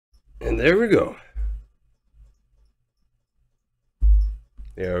And there we go.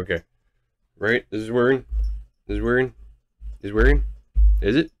 Yeah, okay. Right? This is wearing. This is wearing. Is wearing.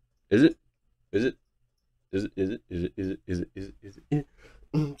 Is it? Is it? Is it? Is it? Is it? Is it? Is it? Is it? Is it? Is it?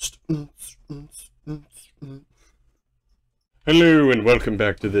 Hello and welcome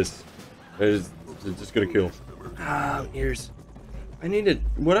back to this. Is just gonna kill. Ah, ears. I needed.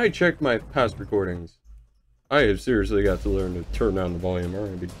 When I checked my past recordings, I have seriously got to learn to turn down the volume. I'm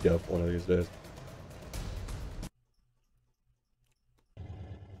gonna be deaf one of these days.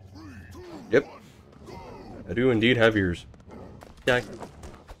 Yep. I do indeed have ears. Yeah.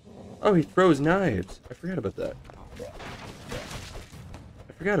 Oh, he throws knives. I forgot about that.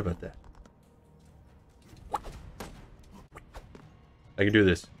 I forgot about that. I can do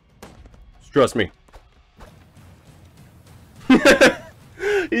this. Just trust me.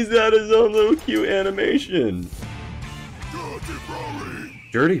 He's got his own little cute animation.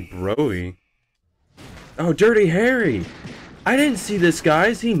 Dirty Broy? Oh, Dirty Harry. I didn't see this,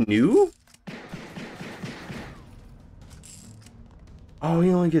 guys. He knew? Oh, he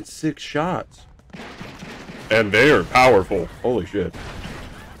only gets 6 shots. And they are powerful. Holy shit.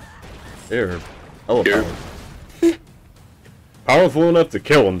 They're hella powerful. Powerful enough to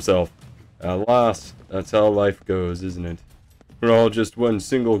kill himself. Alas, that's how life goes, isn't it? We're all just one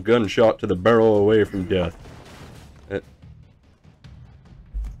single gunshot to the barrel away from death.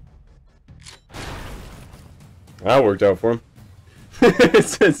 That worked out for him.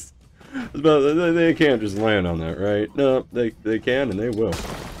 It's just, they can't just land on that, right? No, they can and they will.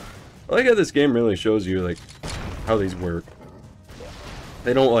 I like how this game really shows you like how these work.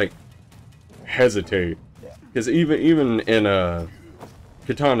 They don't like hesitate, because even in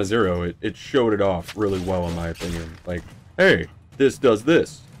Katana Zero, it showed it off really well in my opinion. Like, hey, this does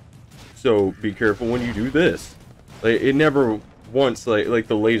this, so be careful when you do this. Like, it never once like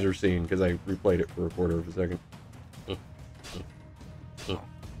the laser scene, because I replayed it for a quarter of a second.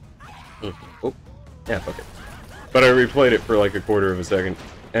 Oh, yeah, fuck it. But I replayed it for like a quarter of a second,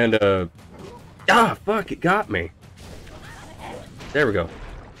 and fuck, it got me. There we go.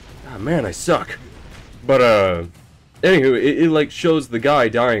 Ah, man, I suck. But anywho, it like shows the guy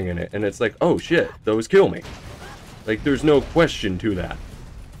dying in it, and it's like, oh shit, those kill me. Like, there's no question to that.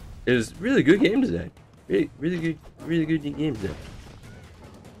 It is really good game design. Really good game design.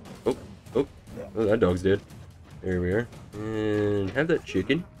 Oh, that dog's dead. There we are. And have that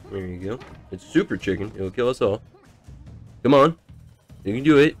chicken. There you go. It's super chicken. It'll kill us all. Come on. You can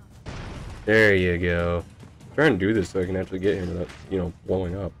do it. There you go. I'm trying to do this so I can actually get him without, you know,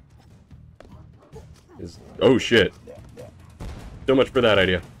 blowing up. Oh shit. So much for that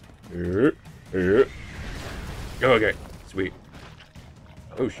idea. Okay. Sweet.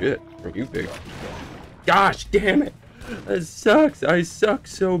 Oh shit. Aren't you big? Gosh damn it. That sucks. I suck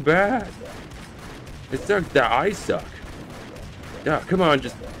so bad. It sucks that I suck. Yeah, come on,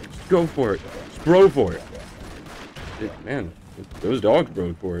 just go for it. Just bro for it. Man, those dogs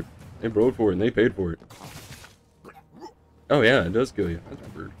broed for it. They broed for it and they paid for it. Oh yeah, it does kill you.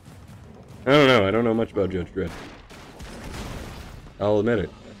 That's weird. I don't know. I don't know much about Judge Dredd. I'll admit it.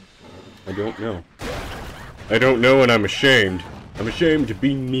 I don't know. I don't know and I'm ashamed. I'm ashamed to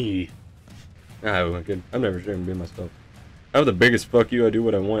be me. I'm never ashamed to be myself. I have the biggest fuck you, I do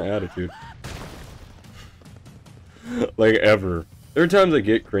what I want attitude. Like, ever. There are times I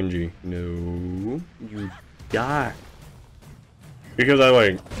get cringy. No, you die. Because I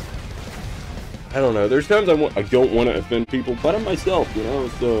don't know. There's times I don't want to offend people, but I'm myself, you know?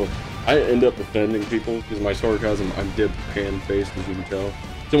 So, I end up offending people because my sarcasm, I'm deadpan-faced, as you can tell.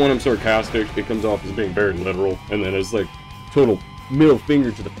 So when I'm sarcastic, it comes off as being very literal, and then it's like, total middle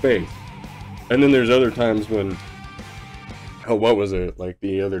finger to the face. And then there's other times when, oh, what was it? Like,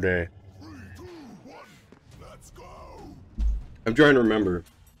 the other day. I'm trying to remember.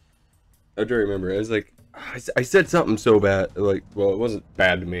 I was like, I said something so bad, like, well, it wasn't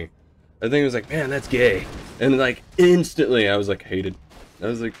bad to me. I think it was like, man, that's gay. And like, instantly, I was like, hated. I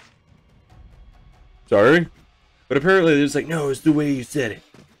was like, sorry? But apparently, it was like, no, it's the way you said it.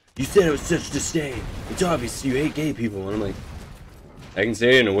 You said it with such disdain. It's obvious you hate gay people. And I'm like, I can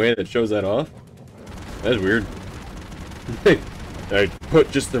say it in a way that shows that off? That's weird. I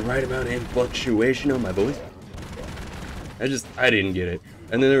put just the right amount of influctuation on my voice. I didn't get it.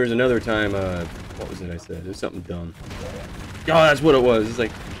 And then there was another time, what was it I said? It was something dumb. Oh, that's what it was. It's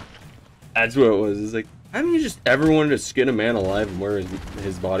like, that's what it was. It's like, haven't you just ever wanted to skin a man alive and wear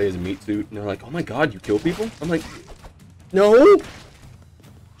his body as a meat suit? And they're like, oh my god, you kill people? I'm like, no!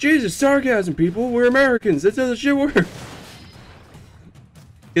 Jesus, sarcasm, people. We're Americans. That's how the shit works.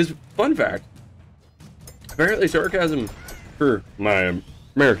 Because, fun fact, apparently sarcasm for my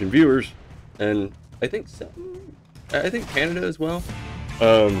American viewers, and I think Canada as well.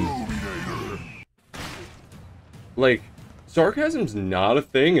 Like, sarcasm's not a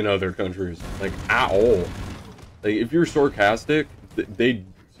thing in other countries, like, at all. Like, if you're sarcastic, they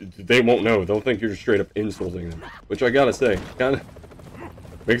won't know. They'll think you're just straight up insulting them, which I gotta say, kind of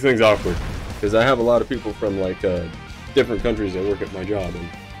makes things awkward, because I have a lot of people from, like, different countries that work at my job, and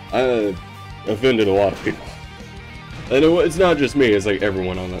I offended a lot of people. And it's not just me, it's like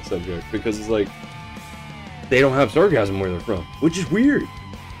everyone on that subject, because it's like, they don't have sarcasm where they're from, which is weird,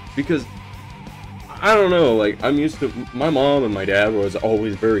 because, I don't know, like, I'm used to, my mom and my dad was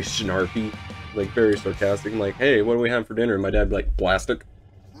always very snarky, like, very sarcastic. I'm like, hey, what do we have for dinner? And my dad'd be like, plastic.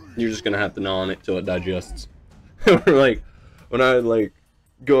 You're just gonna have to gnaw on it till it digests. Or like, when I like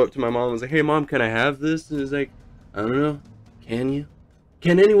go up to my mom and was like, hey mom, can I have this? And it's like, I don't know, can you?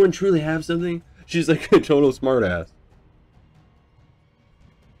 Can anyone truly have something? She's like a total smartass.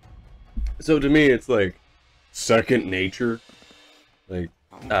 So to me, it's like second nature. Like,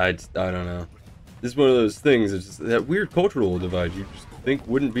 I don't know. This is one of those things. It's just that weird cultural divide you just think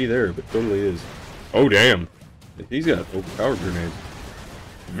wouldn't be there, but totally is. Oh damn! He's got overpowered grenades.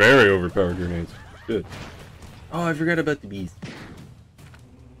 Very overpowered grenades. Good. Oh, I forgot about the bees.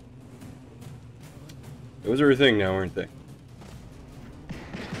 Those are a thing now, aren't they?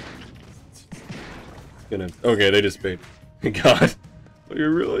 Okay, they dissipate. God, well, you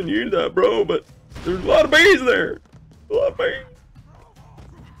really need that, bro. But there's a lot of bees there. A lot of bees.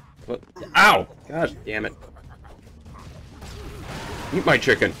 What? Ow! God damn it! Eat my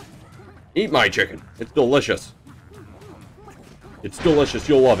chicken. Eat my chicken. It's delicious. It's delicious.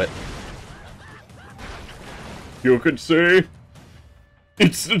 You'll love it. You could say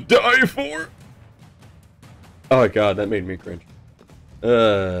it's to die for. Oh god, that made me cringe.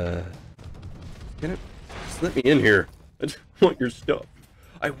 Can it just let me in here? I just want your stuff.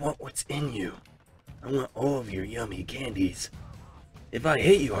 I want what's in you. I want all of your yummy candies. If I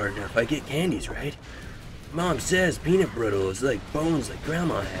hate you hard enough, I get candies, right? Mom says peanut brittle is like bones like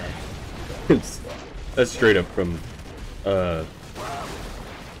grandma had. That's straight up from, that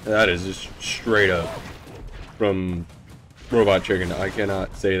is just straight up from Robot Chicken. I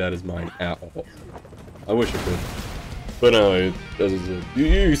cannot say that is mine at all. I wish I could. But no, it doesn't.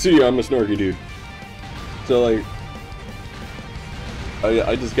 You see, I'm a snarky dude. So, like,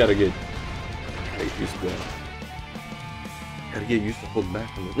 I just gotta get used to that. Gotta get used to holding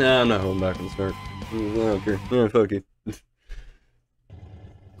back on this. Nah, I'm not holding back on the start. I don't care. Yeah, fuck you.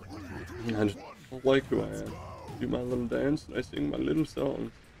 I just don't like who I am. Do my little dance and I sing my little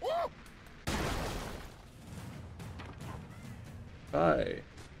song. Hi.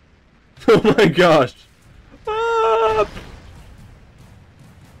 Oh my gosh. Ah!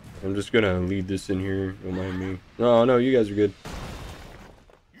 I'm just gonna leave this in here. Don't mind me. No, no, you guys are good.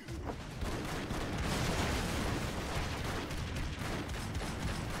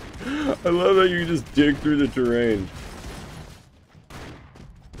 I love how you just dig through the terrain.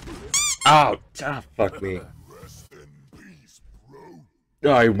 Ow! Ah, fuck me.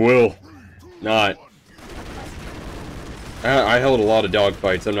 I will not. I held a lot of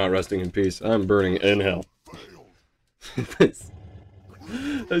dogfights. I'm not resting in peace. I'm burning in hell. I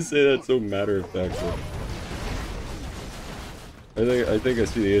say that so matter of factly. I think I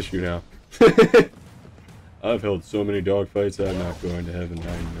see the issue now. I've held so many dogfights. I'm not going to heaven.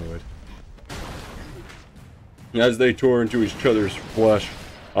 I know it. As they tore into each other's flesh,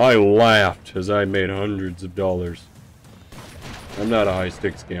 I laughed as I made hundreds of dollars. I'm not a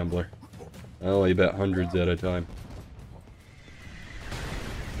high-stakes gambler. I only bet hundreds at a time.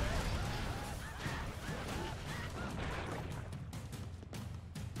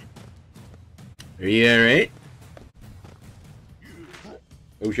 Are you alright?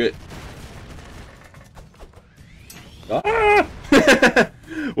 Oh shit. Ah!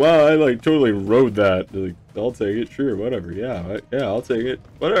 Wow, I like totally rode that. Like, I'll take it, sure, whatever. Yeah, yeah, I'll take it.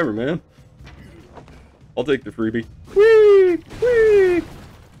 Whatever, man. I'll take the freebie. Whee! Whee!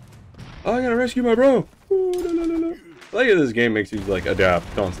 Oh, I gotta rescue my bro. Ooh, no, no, no, no. I like how this game makes you like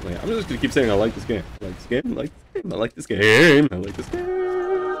adapt constantly. I'm just gonna keep saying I like this game. I like this game. I like this game. I like this game. I like this game.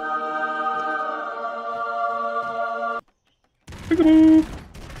 Peekaboo.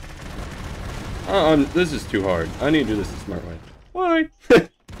 This is too hard. I need to do this the smart way. Why?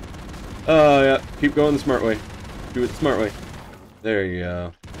 Yeah. Keep going the smart way. Do it the smart way. There you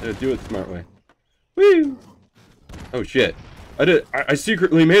go. Do it the smart way. Woo! Oh shit! I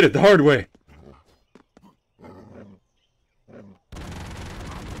secretly made it the hard way.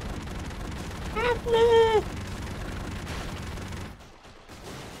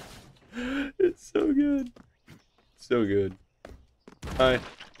 It's so good. So good. Hi.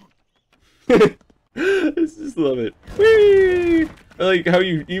 I just love it. Whee! I like how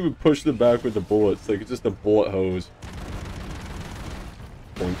you even push them back with the bullets. Like, it's just a bullet hose.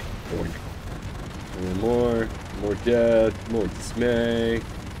 Boink, boink. And then more death, more dismay,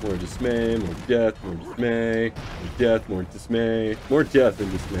 more dismay, more death, more dismay, more death, more dismay, more death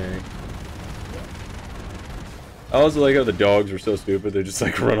and dismay. I also like how the dogs are so stupid, they just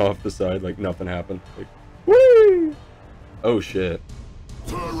like run off the side like nothing happened. Like, whee! Oh shit.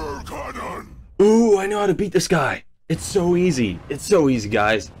 Terror cannon. Ooh, I know how to beat this guy. It's so easy. It's so easy,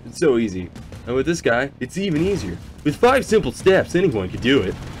 guys. It's so easy. And with this guy, it's even easier. With 5 simple steps, anyone could do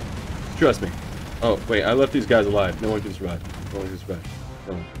it. Trust me. Oh, wait, I left these guys alive. No one can survive. No one can survive.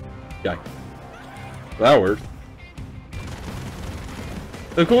 No one. Die. Well, that worked.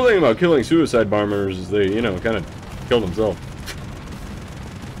 The cool thing about killing suicide bombers is they, you know, kind of kill themselves.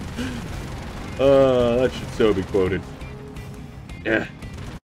 That should so be quoted. Yeah.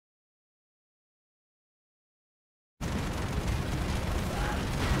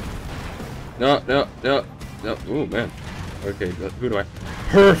 No, no, no, no. Ooh, man. Okay, who do I...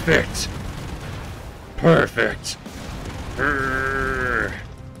 Perfect! Perfect!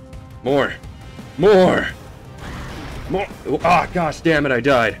 More! More! More! Ah, gosh damn it, I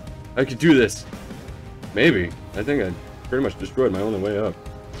died. I could do this. Maybe. I think I pretty much destroyed my only way up.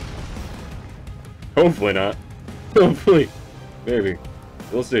 Hopefully not. Hopefully. Maybe.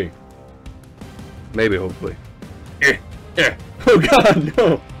 We'll see. Maybe, hopefully. Oh god,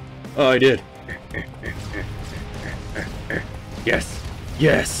 no! Oh, I did. Yes!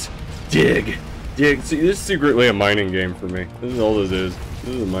 Yes! Dig! Dig! See, this is secretly a mining game for me. This is all this is.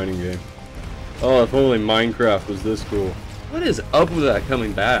 This is a mining game. Oh, if only Minecraft was this cool. What is up with that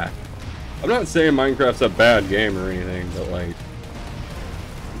coming back? I'm not saying Minecraft's a bad game or anything, but like...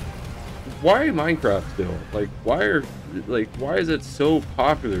 Why Minecraft still? Like, why is it so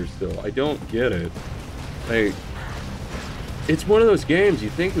popular still? I don't get it. Like... It's one of those games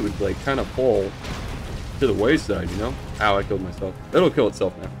you think it would like kind of fall to the wayside, you know? Ow, I killed myself. It'll kill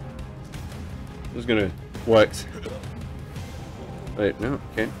itself now. I was gonna flex. Wait, no,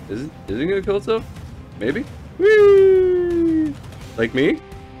 okay. Is it gonna kill itself? Maybe? Whee! Like me?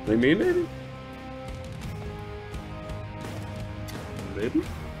 Like me, maybe? Maybe?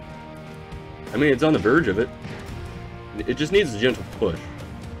 I mean, it's on the verge of it. It just needs a gentle push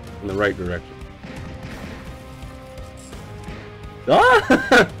in the right direction.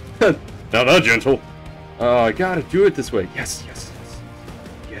 Ah! Not that gentle. Oh, I gotta do it this way. Yes, yes,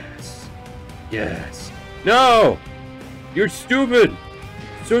 yes. Yes. Yes. No! You're stupid!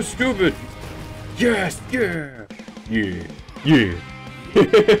 So stupid! Yes! Yeah! Yeah! Yeah!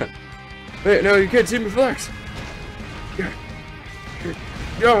 Wait, no, you can't see me flex! Yeah!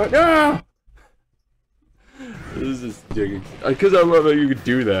 No! No! This is digging. Because I love how you could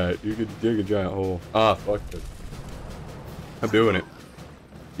do that. You could dig a giant hole. Ah, fuck this. I'm doing it.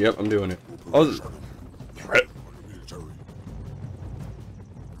 Yep, I'm doing it. Oh,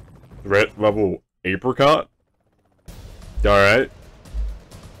 threat level apricot? Alright.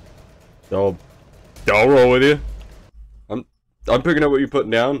 I'll roll with you. I'm picking up what you're putting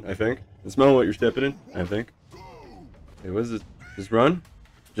down, I think. I'm smelling what you're stepping in, I think. Hey, what is this? Just run?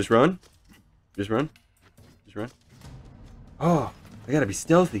 Just run? Just run? Just run? Oh, I gotta be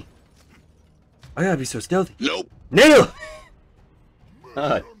stealthy. I gotta be so stealthy. Nope. No!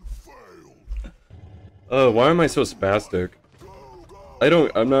 Hi. Oh, why am I so spastic?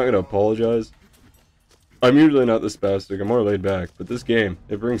 I'm not gonna apologize. I'm usually not this spastic, I'm more laid back, but this game,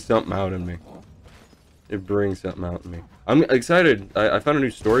 it brings something out in me. It brings something out in me. I'm excited. I found a new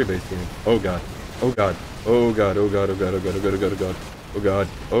story-based game. Oh god. Oh god. Oh god. Oh god. Oh god. Oh god. Oh god. Oh god. Oh god. Oh god.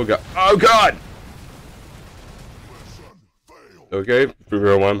 Oh god. Oh god! Okay,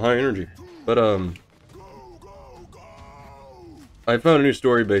 figure out why I'm high energy. But I found a new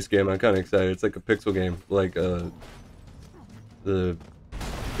story-based game. I'm kind of excited. It's like a pixel game, like the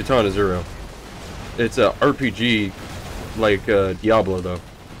Katana Zero. It's a RPG, like Diablo, though.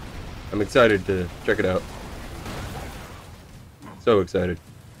 I'm excited to check it out. So excited.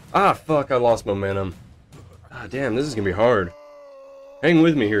 Ah, fuck! I lost momentum. Ah, damn! This is gonna be hard. Hang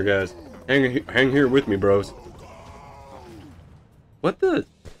with me here, guys. Hang here with me, bros. What the?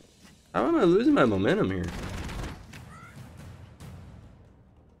 How am I losing my momentum here? Do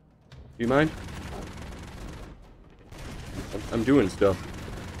you mind? I'm doing stuff.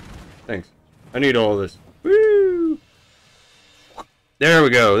 Thanks. I need all this. Woo! There we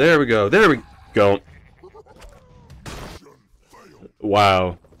go. There we go. There we go.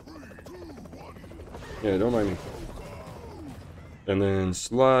 Wow. Yeah, don't mind me. And then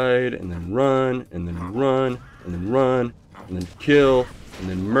slide, and then run, and then run, and then run, and then kill, and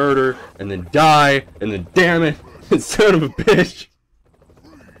then murder, and then die, and then damn it, son of a bitch.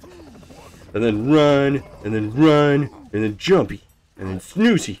 And then run, and then run, and then jumpy, and then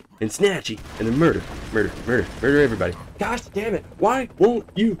snoozy, and snatchy, and then murder, murder, murder, murder everybody. Gosh damn it, why won't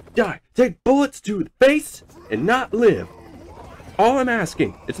you die? Take bullets to the face and not live. All I'm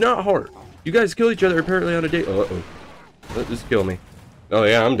asking, it's not hard. You guys kill each other apparently on a day. Uh-oh. Just kill me. Oh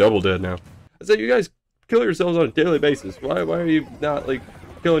yeah, I'm double dead now. I said you guys kill yourselves on a daily basis. Why are you not, like,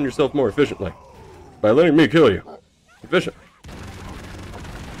 killing yourself more efficiently? By letting me kill you. Efficient.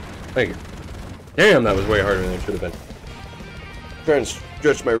 Thank you. Damn, that was way harder than it should have been. I'm trying to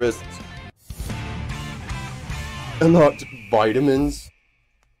stretch my wrists. Unlocked vitamins.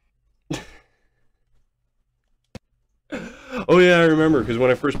 Oh yeah, I remember, because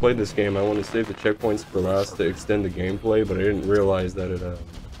when I first played this game, I wanted to save the checkpoints for last to extend the gameplay, but I didn't realize that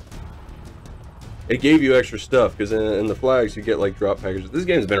it gave you extra stuff, because in the flags you get, like, drop packages. This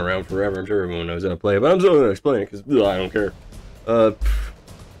game's been around forever, I'm sure everyone knows how to play it, but I'm still going to explain it, because I don't care.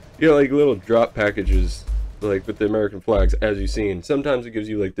 You know, like, little drop packages, like, with the American flags, as you've seen. Sometimes it gives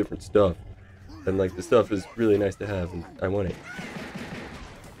you, like, different stuff, and, like, the stuff is really nice to have, and I want it.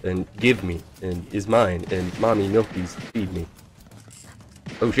 And give me, and is mine, and mommy milkies feed me.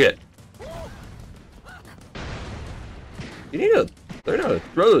 Oh shit. You need to learn how to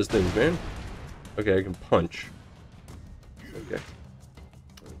throw those things, man. Okay, I can punch. Okay.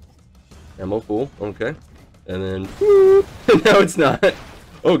 Ammo full, okay. And then, whoop. No, it's not.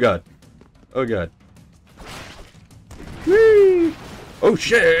 Oh god. Oh god. Whee! Oh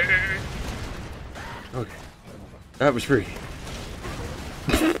shit! Okay. That was free.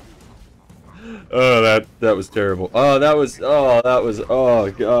 Oh, that was terrible. Oh, that was oh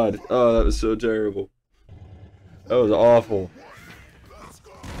god. Oh, that was so terrible. That was awful.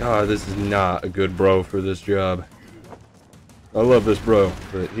 God, this is not a good bro for this job. I love this bro,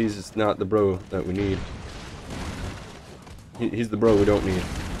 but he's just not the bro that we need. He's the bro we don't need.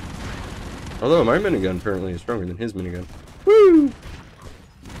 Although my minigun apparently is stronger than his minigun. Woo!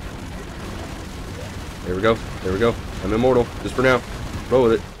 There we go. There we go. I'm immortal, just for now. Roll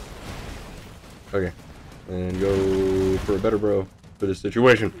with it. Okay, and go for a better bro for this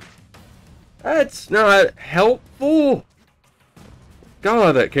situation. That's not helpful.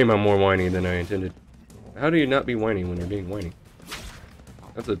 God, that came out more whiny than I intended. How do you not be whiny when you're being whiny?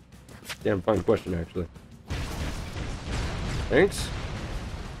 That's a damn fine question, actually. Thanks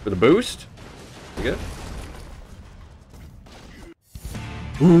for the boost. You good?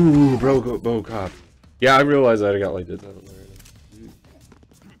 Ooh, bro cop. Yeah, I realized that I got like this. I don't know.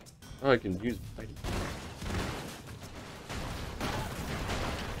 Oh, I can use fighting.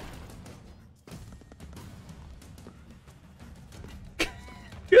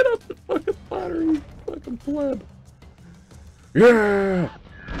 Get up the fucking ladder, you fucking pleb. Yeah!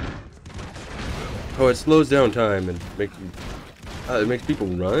 Oh, it slows down time and makes you... it makes people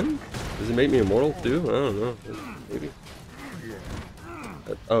run? Does it make me immortal too? I don't know. Maybe.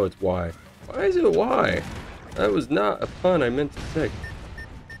 Oh, it's Y. Why is it Y? That was not a pun I meant to say.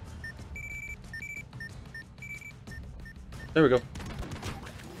 There we go.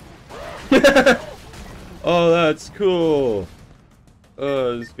 Oh, that's cool.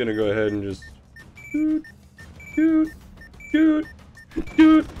 I'm just gonna go ahead and just shoot.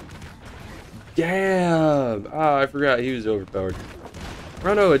 Damn. Ah, I forgot he was overpowered.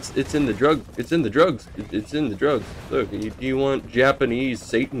 Oh no, it's in the drug. It's in the drugs. It's in the drugs. Look, do you want Japanese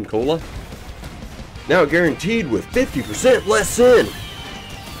Satan Cola? Now guaranteed with 50% less sin.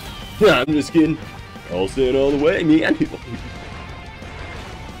 I'm just kidding. All sin all the way, man.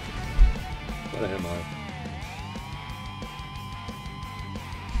 What am I?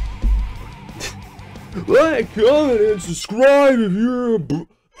 Like, comment, and subscribe if you're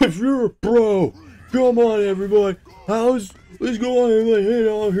a bro. Come on, everybody. Let's go on and like hang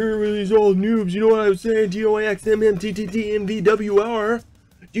out here with these old noobs. You know what I was saying? GOAXMMTTTMVWR.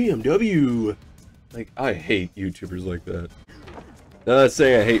 GMW. Like, I hate YouTubers like that. Now, I'm not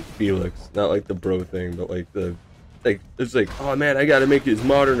saying I hate Felix, not like the bro thing, but like it's like, oh man, I gotta make it as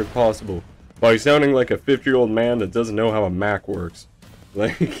modern as possible, while he's sounding like a 50-year-old man that doesn't know how a Mac works.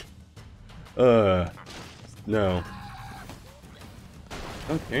 Like, no. Oh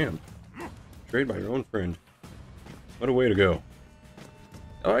damn. Betrayed by your own friend. What a way to go.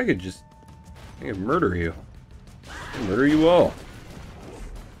 Oh, I could murder you. I could murder you all.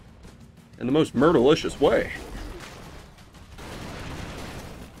 In the most murderlicious way.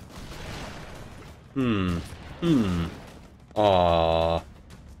 Aww. Aww.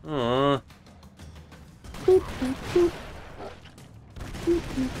 Boop, boop, boop. Boop,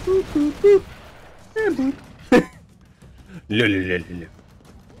 boop, boop, boop, boop. And boop.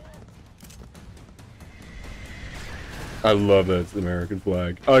 I love that it's the American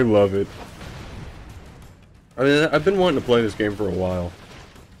flag. I love it. I mean, I've been wanting to play this game for a while,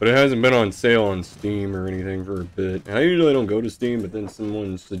 but it hasn't been on sale on Steam or anything for a bit. And I usually don't go to Steam, but then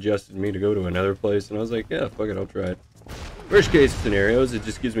someone suggested me to go to another place, and I was like, yeah, fuck it, I'll try it. Worst case scenarios, it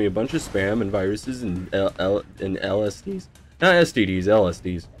just gives me a bunch of spam and viruses and LSDs. Not STDs,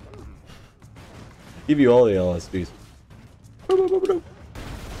 LSDs. Give you all the LSDs. No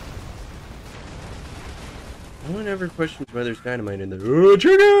one ever questions why there's dynamite in there. Oh,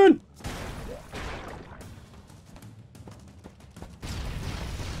 chicken!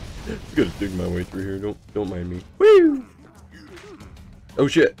 I'm gonna dig my way through here. Don't mind me. Woo! Oh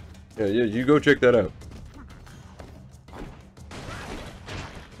shit! Yeah, you go check that out.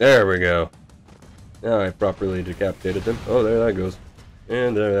 There we go. Now I properly decapitated them. Oh, there that goes,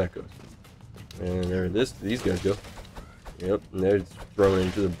 and there that goes, and there these guys go. Yep, and they're thrown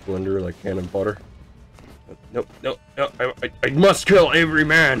into the blender like cannon fodder. No, I must kill every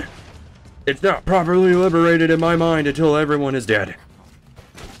man. It's not properly liberated in my mind until everyone is dead.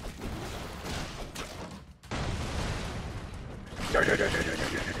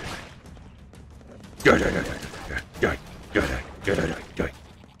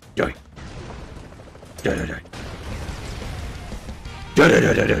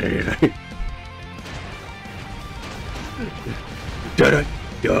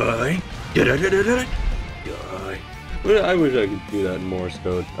 I wish I could do that in Morse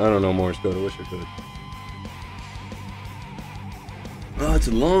code. I don't know Morse code. I wish I could. Oh, it's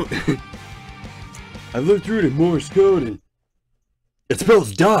a long... I looked through it in Morse code and... it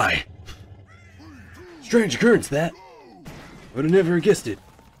spells die! Strange occurrence, that. I would have never guessed it.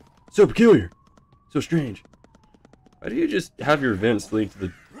 So peculiar. So strange. Why do you just have your vents lead to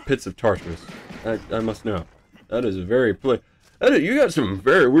the pits of Tartarus? I must know. That is a very... you got some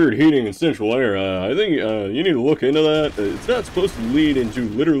very weird heating in central air. I think you need to look into that. It's not supposed to lead into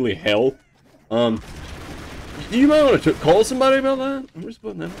literally hell. You might want to call somebody about that. I'm just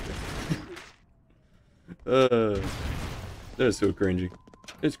putting that out there. That is so cringy.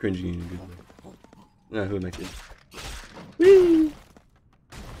 It's cringy in a good way. Nah, who am I kidding? Whee!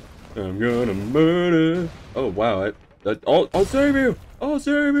 I'm gonna murder. Oh wow! I'll save you. I'll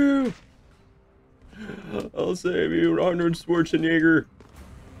save you. I'll save you, Arnold Schwarzenegger.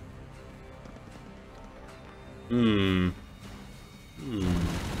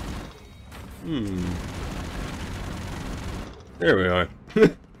 There we are.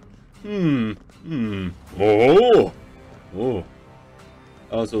 Oh.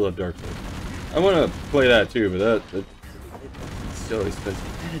 I also love Dark Souls. I want to play that too, but it's so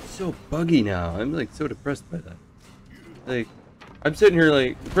expensive. Man, it's so buggy now. I'm like so depressed by that. Like, I'm sitting here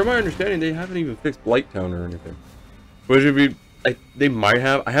like, from my understanding, they haven't even fixed Blighttown or anything. Which would be, they might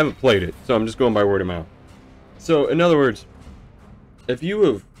have. I haven't played it, so I'm just going by word of mouth. So, in other words, if you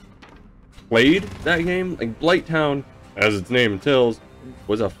have played that game, like Blighttown, as its name tells,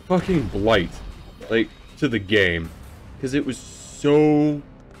 was a fucking blight, like, to the game. Because it was so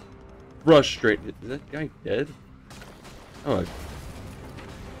frustrating. Is that guy dead? Oh.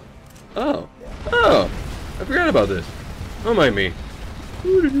 Oh. I forgot about this. Don't mind me.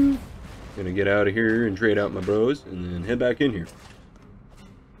 Gonna get out of here and trade out my bros, and then head back in here.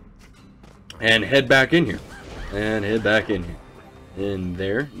 And head back in here. And head back in here. And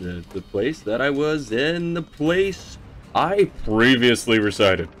there, the place that I was in, the place I previously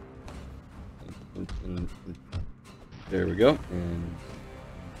recited. And there we go. And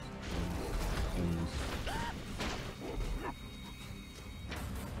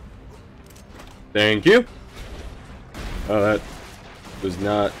thank you. Oh, that was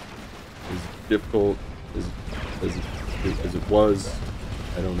not as difficult as it was.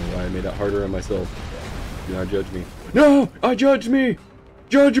 I don't know why I made it harder on myself. Do not judge me. No! I judge me!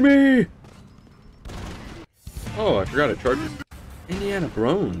 Judge me! Oh, I forgot it charges. Indiana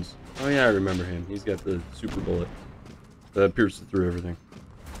Brones. Oh yeah, I remember him. He's got the super bullet that pierces through everything.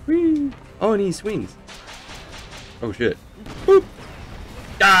 Whee! Oh, and he swings. Oh shit. Boop!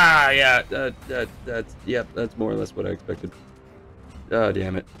 Ah, yeah, that's more or less what I expected. Ah,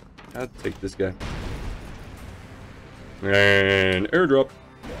 damn it. I'll take this guy. And airdrop.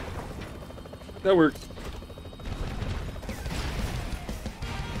 That works.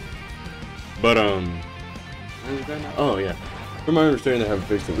 But, oh yeah. From my understanding, they haven't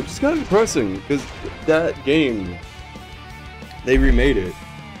fixed it, which is kind of depressing, because that game, they remade it.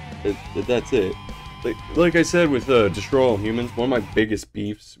 That's it. Like I said with Destroy All Humans, one of my biggest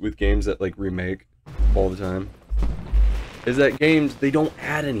beefs with games that like remake all the time is that games, they don't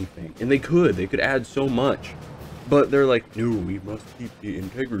add anything, and they could add so much, But they're like, no, we must keep the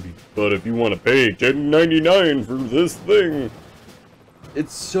integrity. But if you want to pay $10.99 for this thing,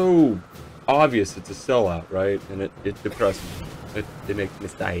 it's so obvious it's a sellout, right? And it depresses me. It makes me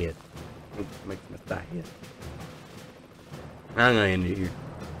sad. It makes me sad. I'm gonna end it here.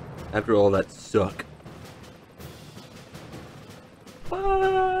 After all that suck.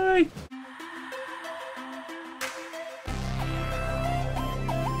 Bye!